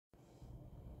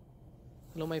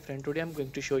Hello my friend, today I'm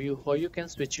going to show you how you can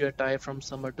switch your tire from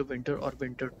summer to winter or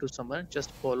winter to summer. Just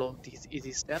follow these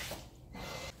easy steps.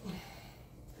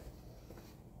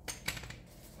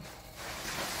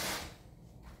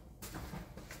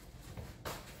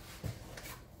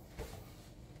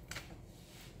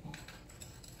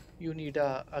 You need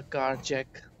a car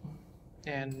jack,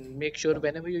 and make sure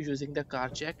whenever you're using the car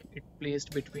jack, it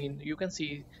placed between, you can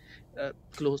see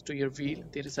close to your wheel,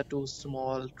 there is a two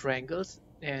small triangles,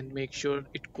 and make sure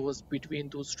it goes between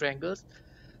those triangles,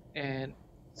 and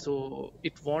so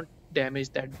it won't damage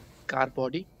that car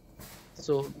body.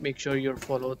 So make sure you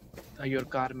follow your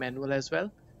car manual as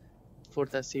well for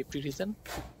the safety reason.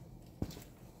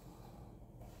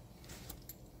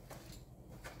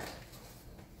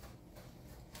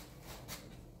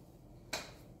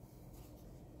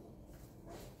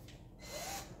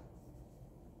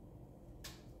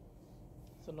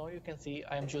 So now you can see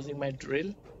I am using my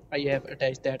drill. I have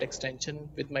attached that extension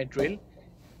with my drill,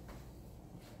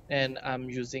 and I'm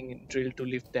using drill to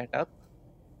lift that up.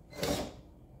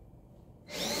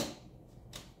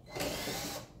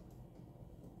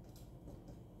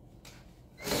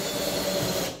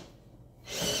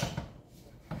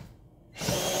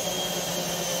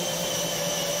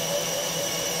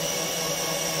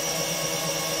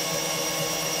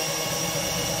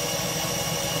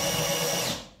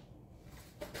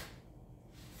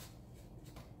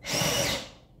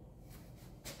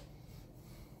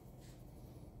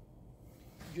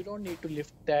 You don't need to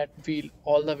lift that wheel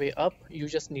all the way up. You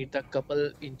just need a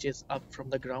couple inches up from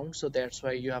the ground. So that's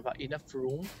why you have enough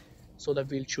room. So the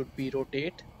wheel should be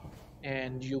rotate,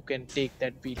 and you can take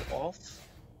that wheel off.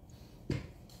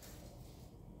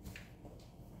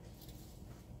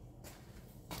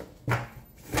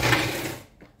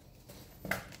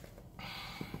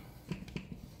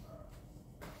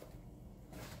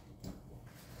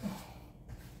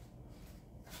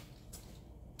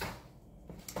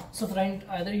 So friend,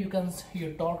 either you can use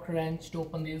your torque wrench to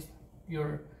open these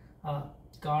your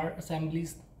car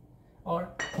assemblies, or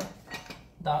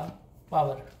the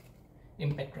power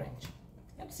impact wrench.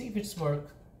 Let's see if it's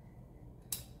work.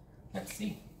 Let's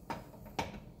see.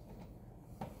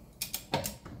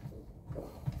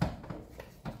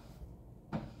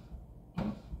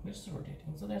 It's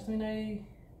rotating, so that's mean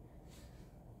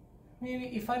maybe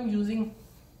if I'm using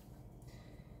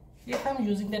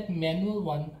that manual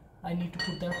one, I need to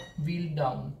put the wheel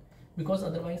down, because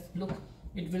otherwise look,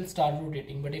 it will start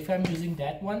rotating. But if I'm using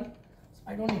that one,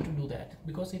 I don't need to do that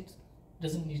because it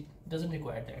doesn't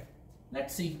require that.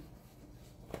 Let's see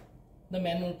the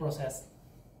manual process.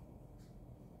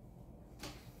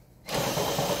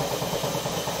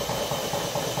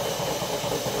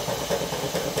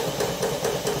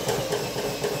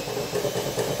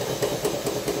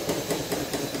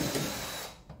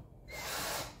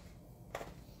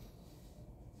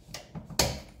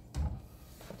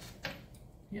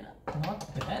 Yeah,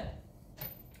 not bad.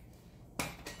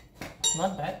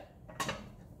 Not bad.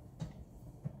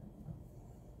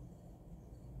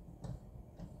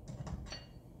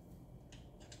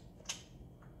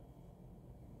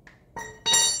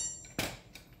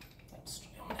 Let's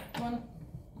try on that one.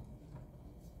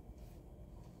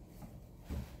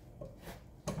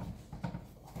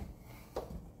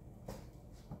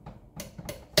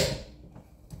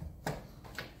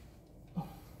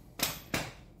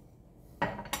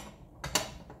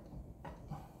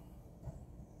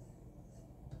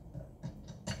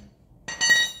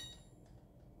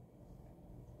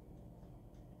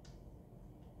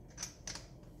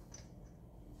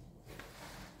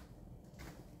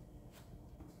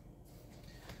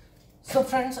 So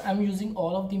friends, I'm using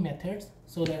all of the methods,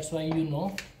 so that's why you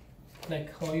know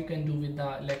like how you can do with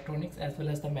the electronics as well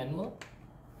as the manual.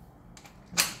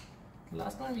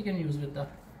 Last one we can use with the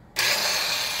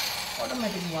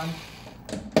automatic one.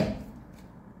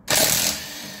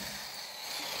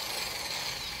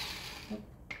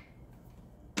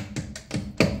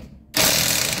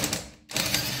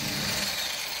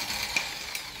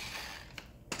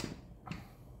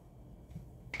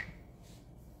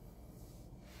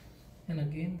 And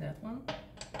again that one.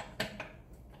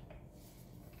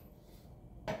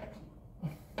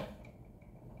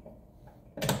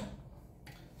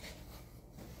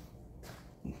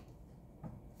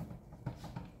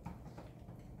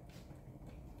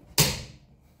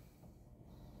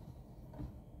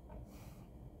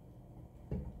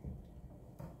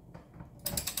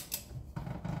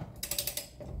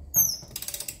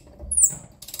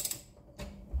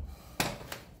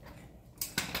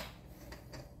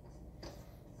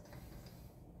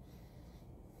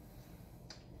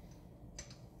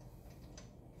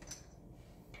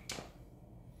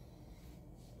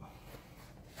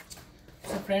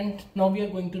 friend, now we are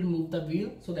going to remove the wheel,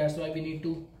 so that's why we need to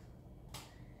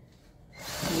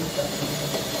remove the wheel.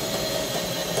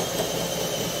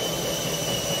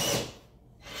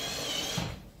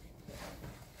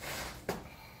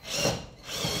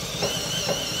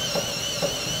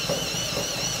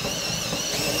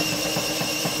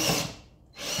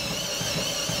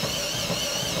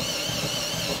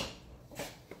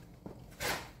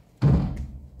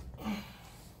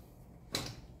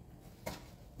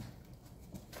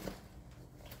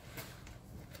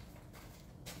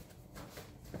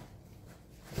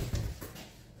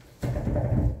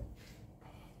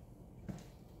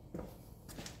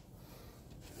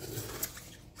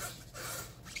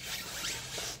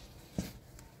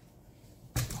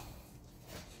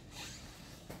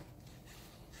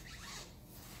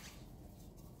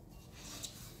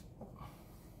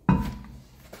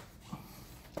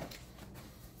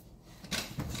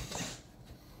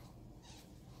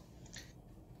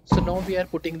 So now we are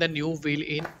putting the new wheel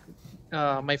in.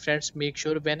 My friends, make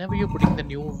sure whenever you're putting the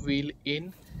new wheel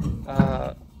in,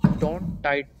 don't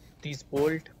tie these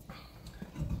bolt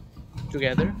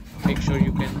together. Make sure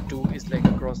you can do is like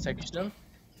a cross sectional.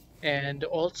 And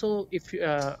also, if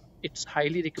it's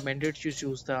highly recommended you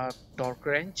use the torque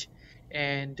wrench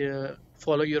and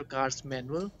follow your car's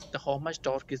manual, the how much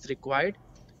torque is required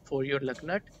for your lug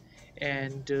nut,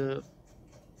 and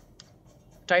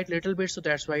tight little bit. So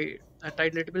that's why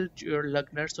tight little bit your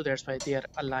lug nuts. So that's why they are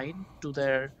aligned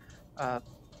uh,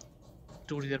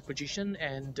 to their position,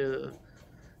 and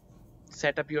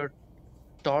set up your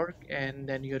torque, and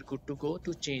then you're good to go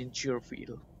to change your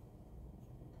wheel.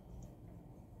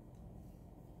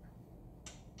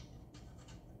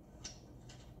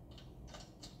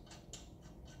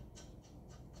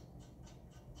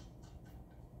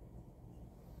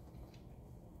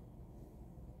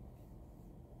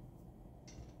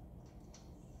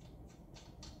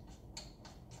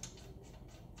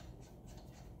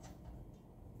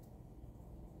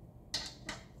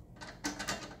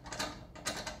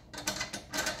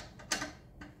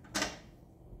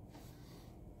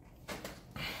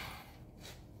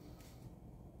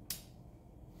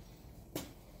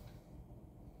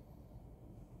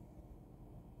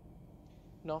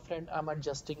 Now, friend, I'm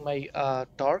adjusting my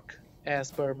torque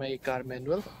as per my car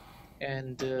manual,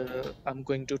 and I'm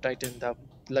going to tighten the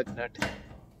lug nut,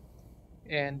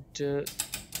 and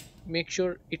make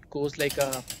sure it goes like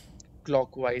a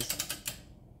clockwise.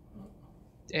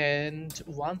 And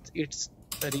once it's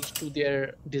reached to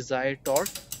their desired torque,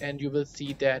 and you will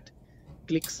see that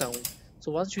click sound. So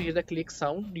once you hear the click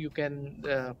sound, you can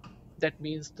that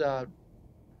means the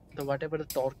whatever the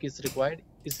torque is required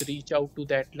is reach out to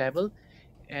that level,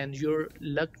 and your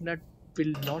lug nut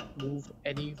will not move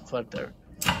any further.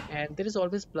 And there is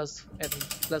always plus and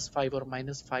plus 5 or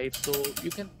minus 5, so you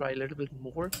can try a little bit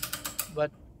more, but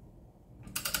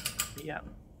yeah,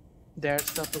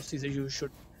 that's the procedure you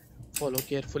should follow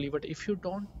carefully. But if you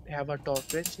don't have a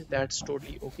torque wrench, that's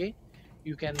totally okay.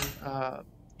 You can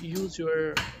use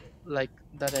your like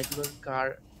the regular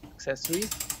car accessories,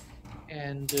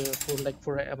 and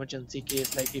for an emergency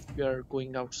case, like if you are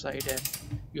going outside and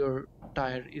your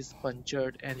tire is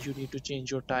punctured and you need to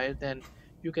change your tire, then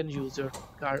you can use your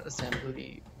car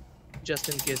assembly just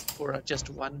in case for just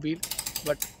one wheel.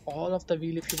 But all of the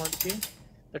wheel, if you want to change,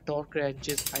 the torque wrench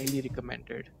is highly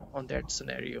recommended on that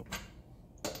scenario.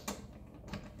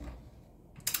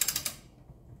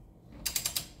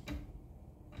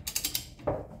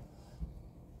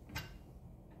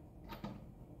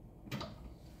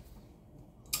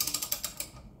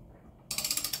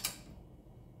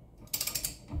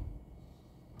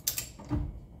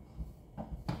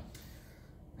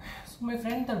 So my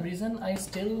friend, the reason I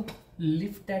still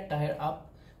lift that tire up,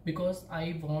 because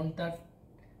I want that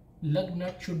lug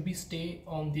nut should be stay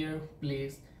on their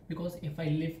place, because if I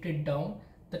lift it down,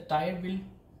 the tire will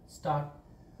start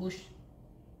push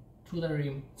through the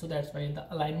rim, so that's why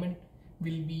the alignment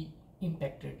will be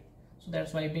impacted. So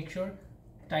that's why I make sure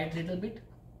tight little bit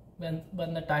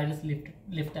when the tire is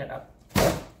lifted up.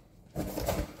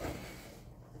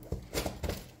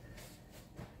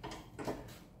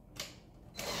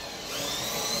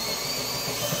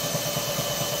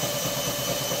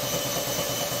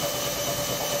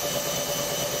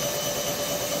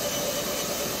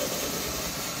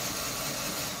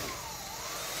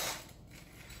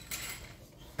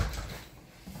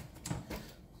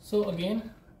 So again,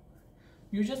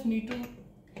 you just need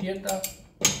to hear the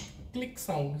click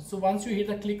sound. So once you hear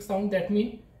the click sound, that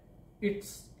means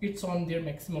it's on their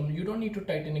maximum. You don't need to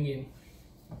tighten again.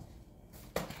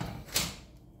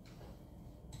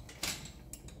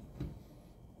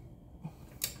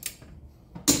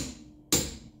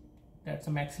 That's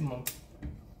a maximum.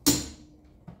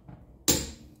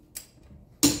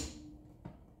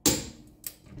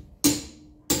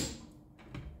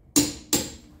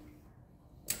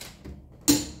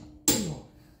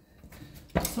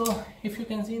 So if you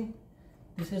can see,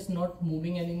 this is not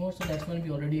moving anymore, so that's when we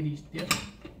already reached their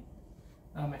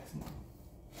maximum.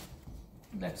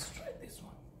 Let's try this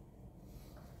one.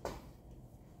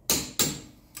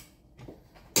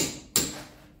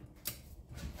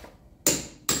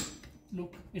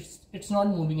 Look, it's not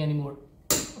moving anymore.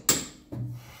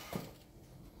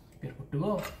 We're good to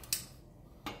go.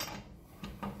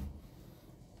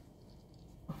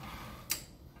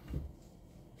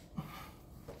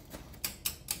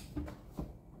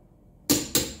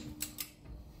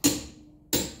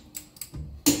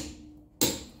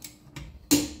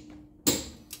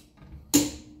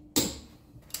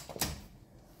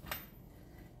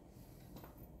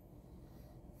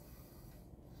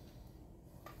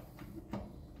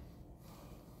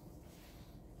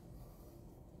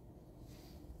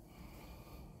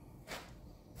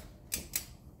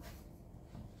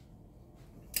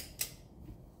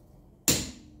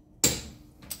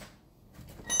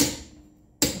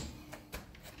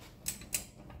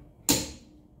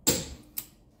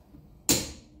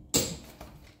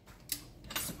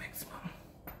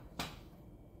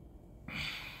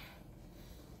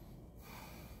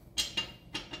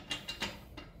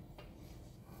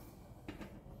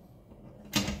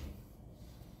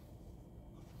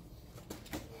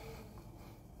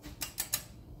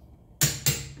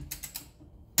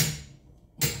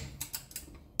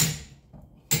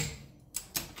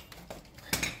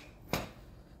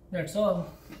 That's all.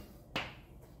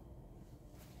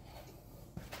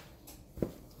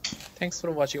 Thanks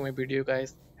for watching my video,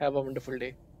 guys. Have a wonderful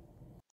day.